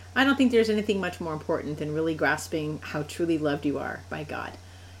I don't think there's anything much more important than really grasping how truly loved you are by God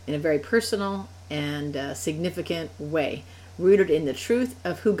in a very personal and significant way. Rooted in the truth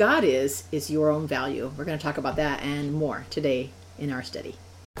of who God is your own value. We're going to talk about that and more today in our study.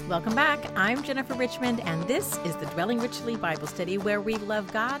 Welcome back. I'm Jennifer Richmond, and this is the Dwelling Richly Bible Study, where we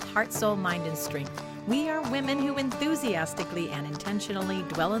love God, heart, soul, mind, and strength. We are women who enthusiastically and intentionally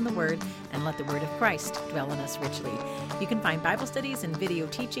dwell in the Word and let the Word of Christ dwell in us richly. You can find Bible studies and video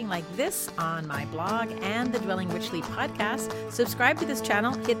teaching like this on my blog and the Dwelling Richly podcast. Subscribe to this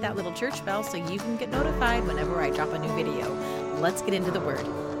channel, hit that little church bell so you can get notified whenever I drop a new video. Let's get into the Word.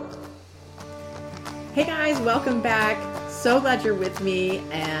 Hey guys, welcome back. So glad you're with me,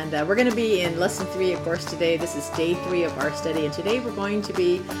 and we're going to be in lesson 3, of course, today. This is day 3 of our study, and today we're going to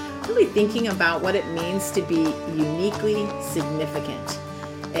be really thinking about what it means to be uniquely significant.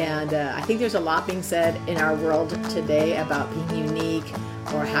 And I think there's a lot being said in our world today about being unique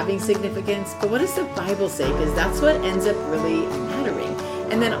or having significance, but what does the Bible say? Because that's what ends up really mattering.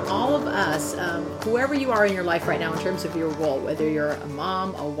 And then all of us, whoever you are in your life right now in terms of your role, whether you're a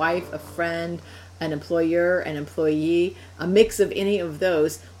mom, a wife, a friend, an employer, an employee, a mix of any of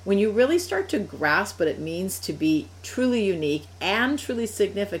those, when you really start to grasp what it means to be truly unique and truly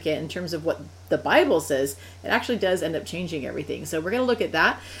significant in terms of what the Bible says, it actually does end up changing everything. So we're going to look at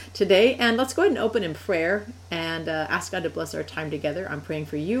that today, and let's go ahead and open in prayer and ask God to bless our time together. I'm praying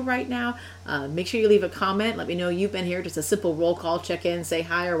for you right now. Make sure you leave a comment. Let me know you've been here. Just a simple roll call, check in, say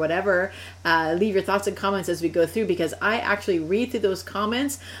hi or whatever. Leave your thoughts and comments as we go through, because I actually read through those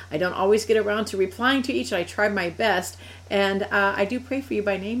comments. I don't always get around to replying to each. I try my best. And I do pray for you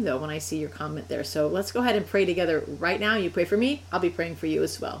by name, though, when I see your comment there. So let's go ahead and pray together right now. You pray for me. I'll be praying for you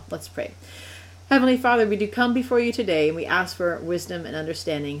as well. Let's pray. Heavenly Father, we do come before you today, and we ask for wisdom and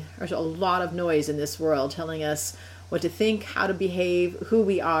understanding. There's a lot of noise in this world telling us what to think, how to behave, who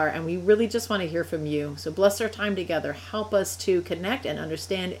we are, and we really just want to hear from you. So bless our time together. Help us to connect and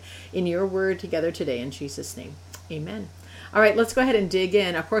understand in your word together today. In Jesus' name, amen. All right, let's go ahead and dig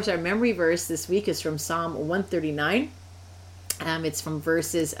in. Of course, our memory verse this week is from Psalm 139. It's from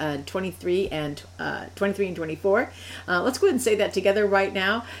verses 23 and 24. Let's go ahead and say that together right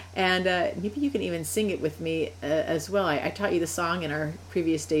now. And maybe you can even sing it with me as well. I taught you the song in our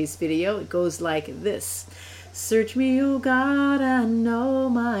previous day's video. It goes like this. Search me, O God, and know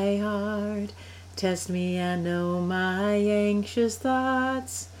my heart. Test me and know my anxious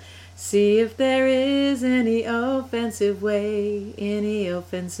thoughts. See if there is any offensive way in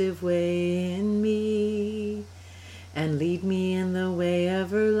me. And lead me in the way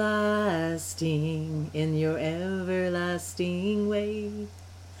everlasting, in your everlasting way.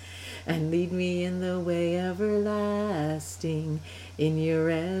 And lead me in the way everlasting, in your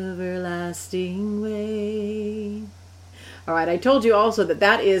everlasting way. All right, I told you also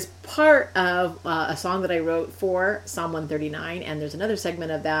that is part of a song that I wrote for Psalm 139, and there's another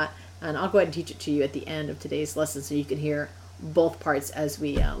segment of that, and I'll go ahead and teach it to you at the end of today's lesson so you can hear both parts as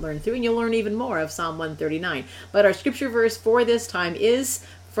we learn through, and you'll learn even more of Psalm 139. But our scripture verse for this time is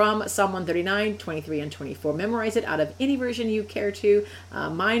from Psalm 139, 23 and 24. Memorize it out of any version you care to.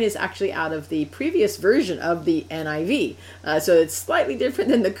 Mine is actually out of the previous version of the NIV. So it's slightly different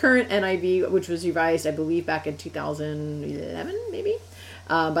than the current NIV, which was revised, I believe, back in 2011, maybe.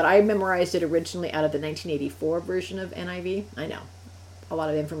 But I memorized it originally out of the 1984 version of NIV. I know, a lot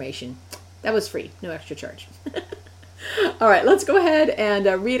of information. That was free, no extra charge. All right, let's go ahead and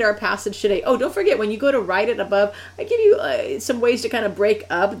read our passage today. Oh, don't forget, when you go to write it above, I give you some ways to kind of break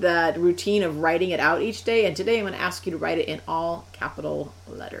up that routine of writing it out each day. And today I'm going to ask you to write it in all capital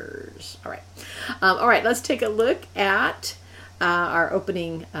letters. All right, let's take a look at our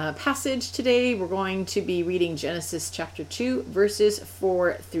opening passage today. We're going to be reading Genesis chapter 2, verses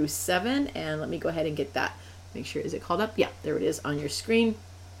 4 through 7. And let me go ahead and get that. Make sure, is it called up? Yeah, there it is on your screen.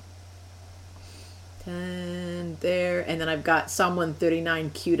 And there, and then I've got Psalm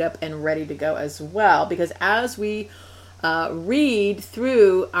 139 queued up and ready to go as well, because as we read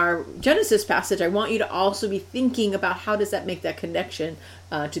through our Genesis passage, I want you to also be thinking about how does that make that connection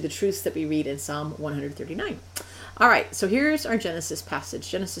to the truths that we read in Psalm 139. All right, so here's our Genesis passage,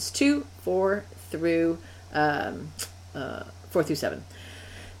 Genesis 2, 4 through 7.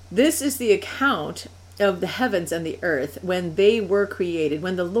 This is the account of the heavens and the earth when they were created,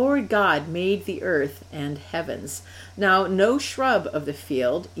 when the Lord God made the earth and heavens. Now no shrub of the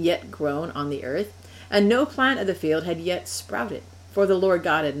field yet grown on the earth, and no plant of the field had yet sprouted, for the Lord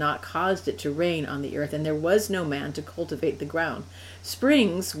God had not caused it to rain on the earth, and there was no man to cultivate the ground.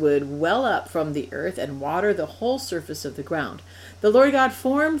 Springs would well up from the earth and water the whole surface of the ground. The Lord God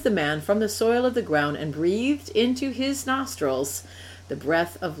formed the man from the soil of the ground and breathed into his nostrils the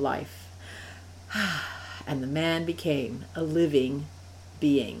breath of life. And the man became a living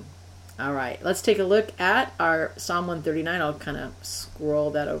being. All right, let's take a look at our Psalm 139. I'll kind of scroll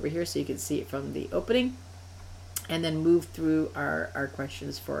that over here so you can see it from the opening, and then move through our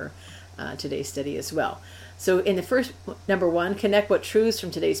questions for today's study as well. So in the first, number one, connect what truths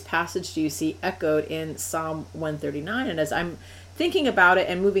from today's passage do you see echoed in Psalm 139? And as I'm thinking about it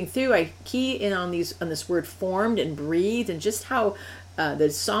and moving through, I key in on this word formed and breathed, and just how the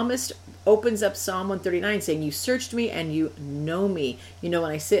psalmist opens up Psalm 139 saying, you searched me and you know me. You know when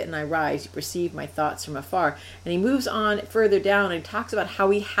I sit and I rise, you perceive my thoughts from afar. And he moves on further down and talks about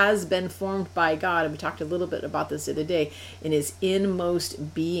how he has been formed by God. And we talked a little bit about this the other day, in his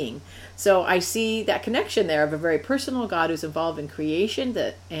inmost being. So I see that connection there of a very personal God who's involved in creation,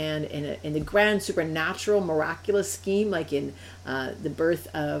 and in the grand supernatural miraculous scheme, like in the birth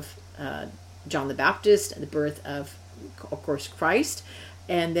of John the Baptist, the birth of course, Christ,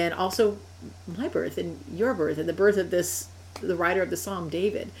 and then also my birth and your birth and the birth of the writer of the Psalm,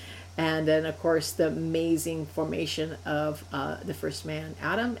 David. And then, of course, the amazing formation of the first man,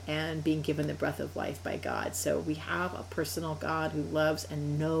 Adam, and being given the breath of life by God. So we have a personal God who loves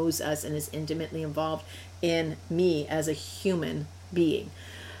and knows us and is intimately involved in me as a human being.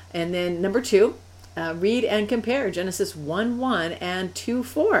 And then number two, read and compare Genesis 1:1 and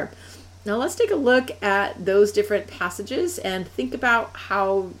 2:4. Now let's take a look at those different passages and think about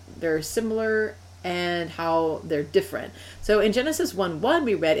how they're similar and how they're different. So in Genesis 1:1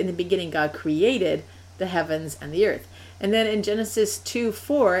 we read, in the beginning God created the heavens and the earth. And then in Genesis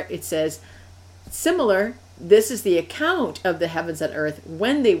 2:4 it says, similar, this is the account of the heavens and earth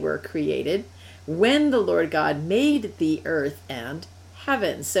when they were created, when the Lord God made the earth and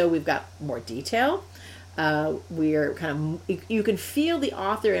heaven. So we've got more detail. We're kind of, you can feel the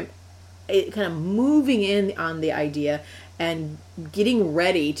author kind of moving in on the idea and getting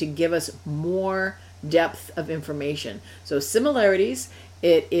ready to give us more depth of information. So similarities,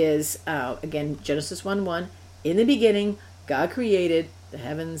 it is, again, Genesis 1:1, in the beginning, God created the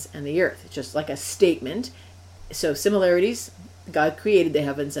heavens and the earth. It's just like a statement. So similarities, God created the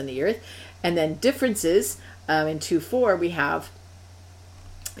heavens and the earth. And then differences, in 2:4, we have,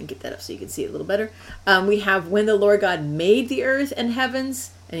 and get that up so you can see it a little better. We have when the Lord God made the earth and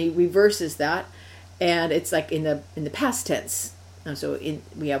heavens, and he reverses that, and it's like in the past tense. So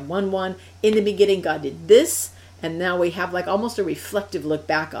we have 1:1, in the beginning God did this, and now we have like almost a reflective look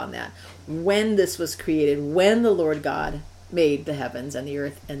back on that. When this was created, when the Lord God made the heavens and the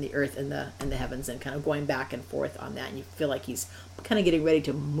earth and the heavens, and kind of going back and forth on that, and you feel like he's kind of getting ready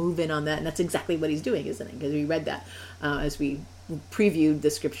to move in on that, and that's exactly what he's doing, isn't it? Because we read that as we previewed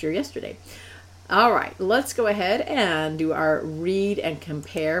the scripture yesterday. All right, let's go ahead and do our read and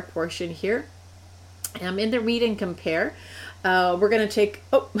compare portion here. In the read and compare, we're going to take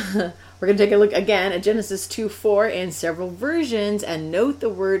a look again at Genesis 2:4 in several versions, and note the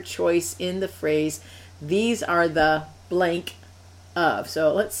word choice in the phrase, these are the blank of.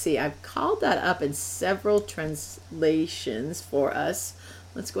 So let's see, I've called that up in several translations for us.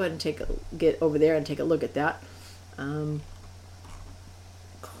 Let's go ahead and get over there and take a look at that.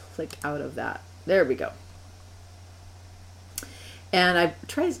 Click out of that. There we go. And I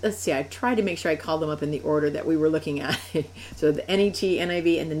tried to make sure I called them up in the order that we were looking at. So the NET,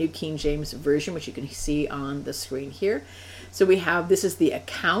 NIV, and the New King James Version, which you can see on the screen here. So we have, this is the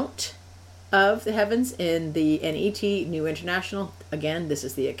account of the heavens in the NET, New International. Again, this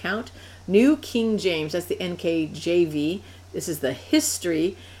is the account. New King James, that's the NKJV. This is the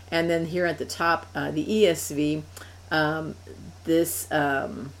history. And then here at the top, the ESV.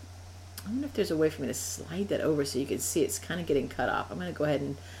 I wonder if there's a way for me to slide that over so you can see it's kind of getting cut off. I'm going to go ahead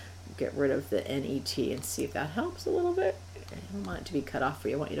and get rid of the NET and see if that helps a little bit. I don't want it to be cut off for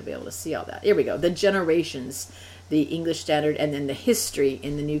you. I want you to be able to see all that. Here we go. The generations, the English Standard, and then the history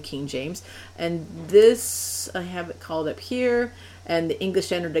in the New King James. And this, I have it called up here. And the English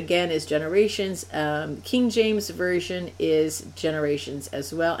Standard, again, is generations. King James Version is generations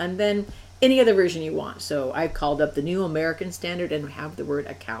as well. And then any other version you want. So I've called up the New American Standard and we have the word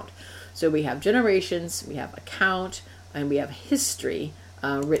account. So we have generations, we have account, and we have history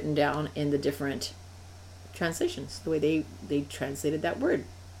written down in the different translations, the way they translated that word.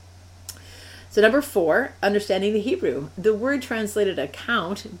 So number 4, understanding the Hebrew. The word translated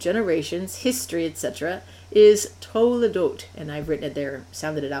account, generations, history, etc. is toledot. And I've written it there,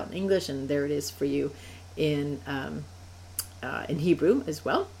 sounded it out in English, and there it is for you in Hebrew as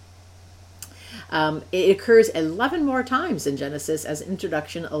well. It occurs 11 more times in Genesis as an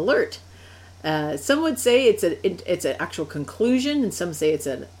introduction alert. Some would say it's an actual conclusion, and some say it's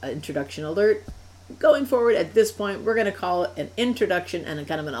an introduction alert. going forward at this point, we're going to call it an introduction and a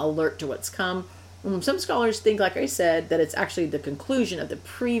kind of an alert to what's come. Some scholars think, like I said, that it's actually the conclusion of the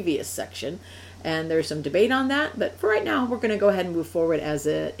previous section, and there's some debate on that, but for right now, we're going to go ahead and move forward as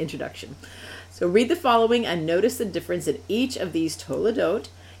an introduction. So read the following and notice the difference in each of these toledot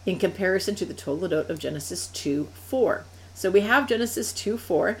in comparison to the toledot of Genesis 2:4. So we have Genesis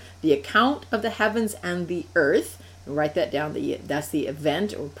 2:4, the account of the heavens and the earth. Write that down. That's the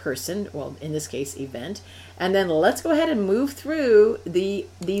event or person, well, in this case, event. And then let's go ahead and move through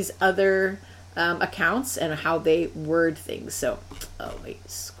these other accounts and how they word things. So,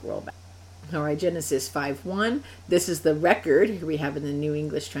 scroll back. All right, Genesis 5:1. This is the record. Here we have in the New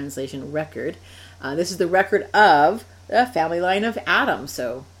English translation, record. This is the record of the family line of Adam.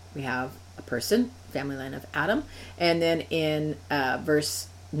 So we have a person, family line of Adam. And then in verse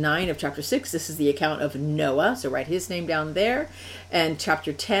 9 of chapter 6, this is the account of Noah. So write his name down there. And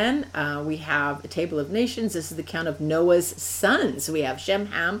chapter 10, we have a table of nations. This is the account of Noah's sons. We have Shem,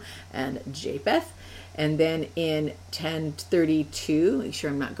 Ham, and Japheth. And then in 10:32, make sure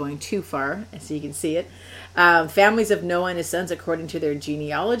I'm not going too far so you can see it. Families of Noah and his sons according to their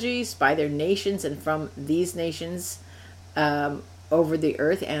genealogies by their nations, and from these nations over the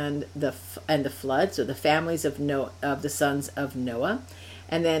earth and the flood. So the families of the sons of Noah.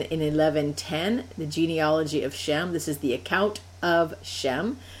 And then in 11:10, the genealogy of Shem. This is the account of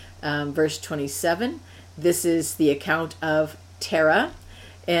Shem. Verse 27, this is the account of Terah.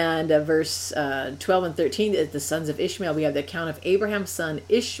 And verse 12 and 13, the sons of Ishmael. We have the account of Abraham's son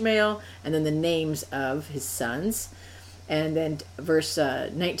Ishmael, and then the names of his sons. And then verse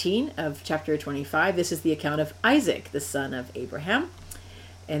 19 of chapter 25, this is the account of Isaac, the son of Abraham.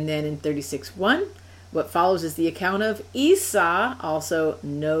 And then in 36:1, what follows is the account of Esau, also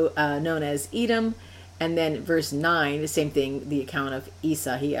known as Edom. And then verse 9, the same thing, the account of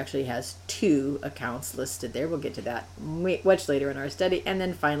Esau. He actually has 2 accounts listed there. We'll get to that much later in our study. And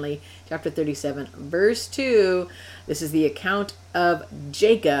then finally, chapter 37, verse 2, this is the account of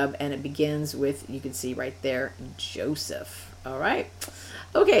Jacob, and it begins with, you can see right there, Joseph. All right.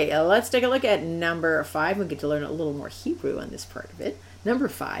 Okay, let's take a look at number 5. We get to learn a little more Hebrew on this part of it. Number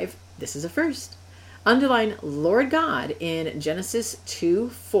 5, this is a first. Underline Lord God in Genesis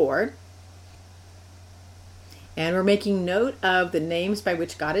 2:4. And we're making note of the names by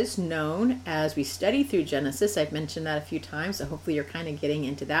which God is known as we study through Genesis. I've mentioned that a few times, so hopefully you're kind of getting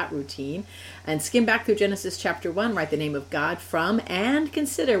into that routine. And skim back through Genesis chapter 1, write the name of God from, and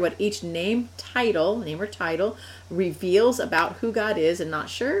consider what each name or title, reveals about who God is. And not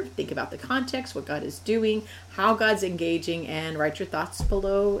sure, think about the context, what God is doing, how God's engaging, and write your thoughts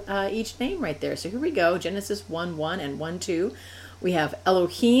below each name right there. So here we go, Genesis 1:1 and 1:2. We have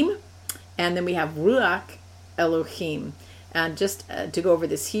Elohim, and then we have Ruach Elohim. And just to go over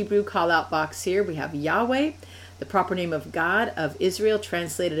this Hebrew call-out box here, we have Yahweh, the proper name of God of Israel,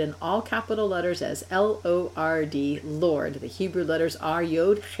 translated in all capital letters as L-O-R-D, Lord. The Hebrew letters are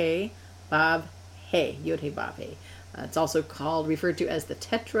Yod, He, Vav, He. Yod, He, Vav, He. It's also referred to as the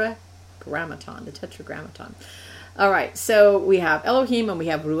Tetragrammaton. All right, so we have Elohim, and we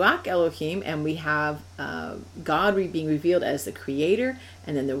have Ruach Elohim, and we have God being revealed as the creator,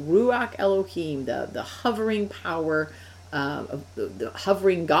 and then the Ruach Elohim, the hovering power, the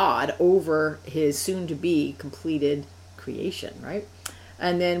hovering God over his soon-to-be completed creation, right?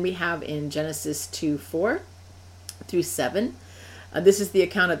 And then we have in Genesis 2:4 through 7, this is the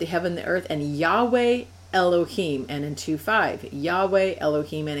account of the heaven and the earth, and Yahweh Elohim, and in 2:5, Yahweh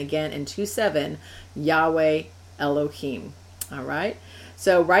Elohim, and again in 2:7, Yahweh Elohim. All right.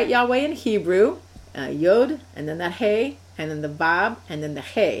 So write Yahweh in Hebrew, Yod, and then that He, and then the Vav, and then the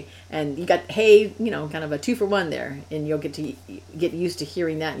He. And you got He, kind of a 2-for-1 there. And you'll get used to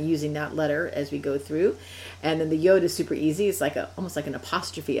hearing that and using that letter as we go through. And then the Yod is super easy. It's like almost like an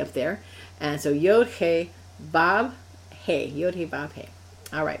apostrophe up there. And so Yod, He, Vav, He. Yod, He, Vav, He.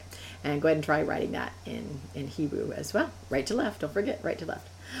 All right. And go ahead and try writing that in Hebrew as well. Right to left. Don't forget, right to left.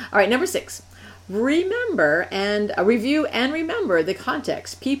 All right, number 6. Remember and review and remember the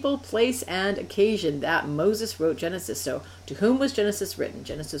context, people, place, and occasion that Moses wrote Genesis. So to whom was Genesis written?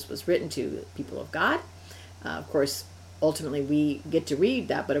 Genesis was written to the people of God. Of course, ultimately we get to read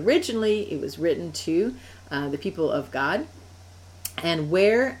that, but originally it was written to the people of God. And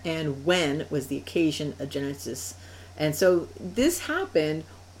where and when was the occasion of Genesis? And so this happened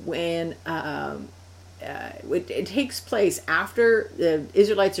when it takes place after the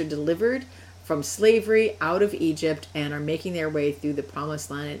Israelites are delivered from slavery out of Egypt and are making their way through the promised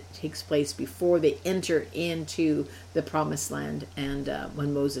land. It takes place before they enter into the promised land, and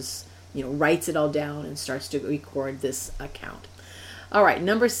when Moses writes it all down and starts to record this account. All right,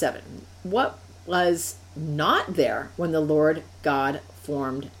 number 7. What was not there when the Lord God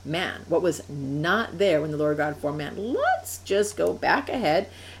formed man? What was not there when the Lord God formed man? Let's just go back ahead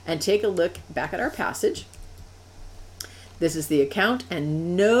and take a look back at our passage. This is the account.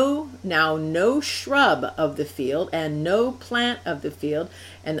 And no shrub of the field and no plant of the field,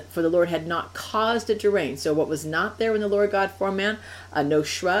 and for the Lord had not caused it to rain. So what was not there when the Lord God formed man? No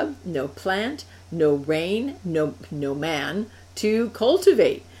shrub, no plant, no rain, no man to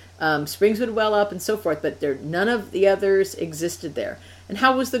cultivate. Springs would well up and so forth, but none of the others existed there. And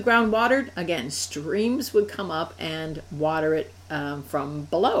how was the ground watered? Again, streams would come up and water it from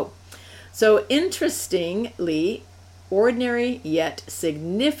below. So interestingly, ordinary yet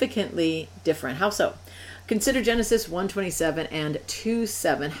significantly different. How so? Consider Genesis 1:27 and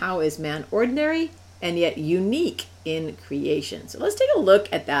 2:7. How is man ordinary and yet unique in creation? So let's take a look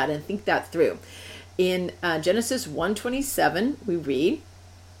at that and think that through. In Genesis 1:27, we read,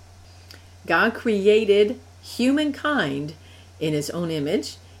 God created humankind in his own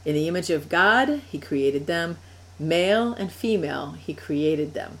image. In the image of God, he created them. Male and female, he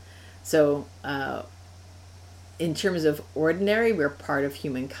created them. So, in terms of ordinary, we're part of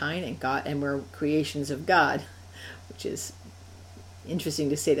humankind and God, and we're creations of God, which is interesting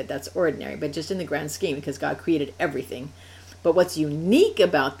to say that that's ordinary, but just in the grand scheme, because God created everything. But what's unique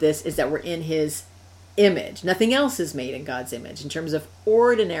about this is that we're in his image. Nothing else is made in God's image. In terms of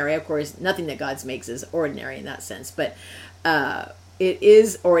ordinary, of course, nothing that God makes is ordinary in that sense, but it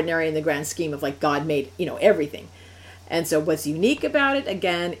is ordinary in the grand scheme of like God made, everything. And so what's unique about it,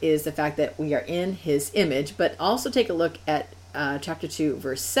 again, is the fact that we are in his image. But also take a look at chapter 2,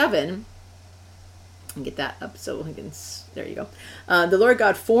 verse 7. And get that up so we can, there you go. The Lord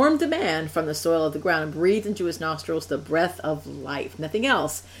God formed the man from the soil of the ground and breathed into his nostrils the breath of life. Nothing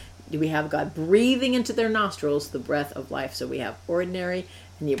else. Do we have God breathing into their nostrils the breath of life? So we have ordinary,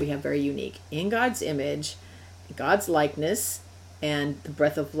 and yet we have very unique. In God's image, God's likeness, and the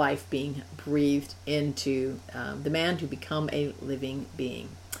breath of life being breathed into the man to become a living being.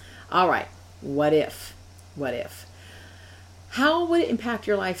 All right, what if? What if? How would it impact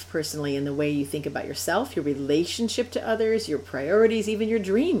your life personally in the way you think about yourself, your relationship to others, your priorities, even your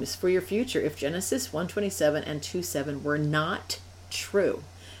dreams for your future if Genesis 1:27 and 2:7 were not true?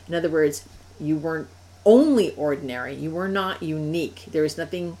 In other words, you weren't only ordinary. You were not unique. There is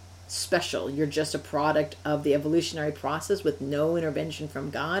nothing special. You're just a product of the evolutionary process with no intervention from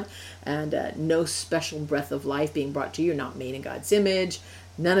God and no special breath of life being brought to you. You're not made in God's image.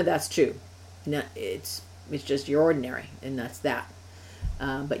 None of that's true. No, it's just you're ordinary, and that's that.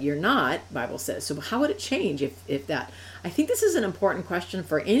 But you're not, Bible says. So how would it change if that? I think this is an important question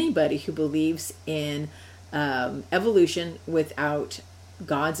for anybody who believes in evolution without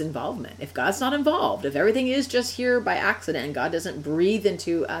God's involvement. If God's not involved, if everything is just here by accident and God doesn't breathe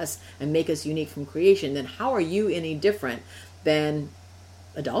into us and make us unique from creation, then how are you any different than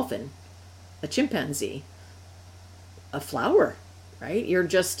a dolphin, a chimpanzee, a flower, right? You're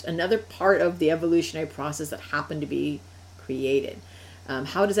just another part of the evolutionary process that happened to be created.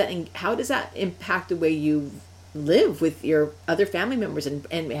 How does that impact the way you live with your other family members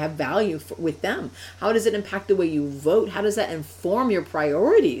and have value with them? How does it impact the way you vote? How does that inform your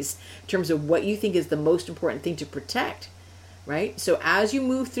priorities in terms of what you think is the most important thing to protect, right? So as you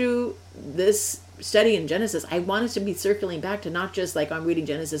move through this study in Genesis, I want us to be circling back to not just like I'm reading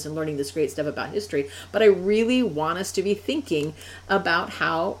Genesis and learning this great stuff about history, but I really want us to be thinking about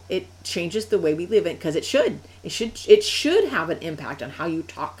how it changes the way we live, because it should have an impact on how you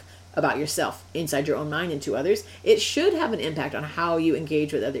talk about yourself inside your own mind and to others. It should have an impact on how you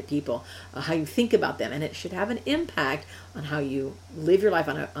engage with other people, how you think about them, and it should have an impact on how you live your life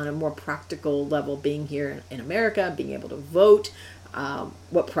on a more practical level, being here in America, being able to vote,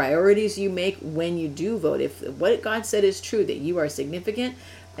 what priorities you make when you do vote. If what God said is true, that you are significant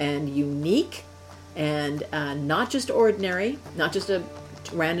and unique and not just ordinary, not just a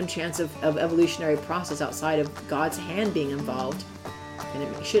random chance of evolutionary process outside of God's hand being involved, and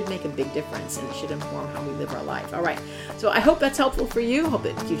it should make a big difference, and it should inform how we live our life. All right. So I hope that's helpful for you. I hope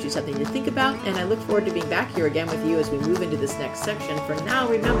it gives you something to think about. And I look forward to being back here again with you as we move into this next section. For now,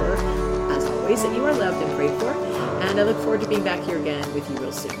 remember, as always, that you are loved and prayed for. And I look forward to being back here again with you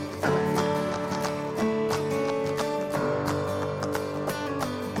real soon. Bye-bye.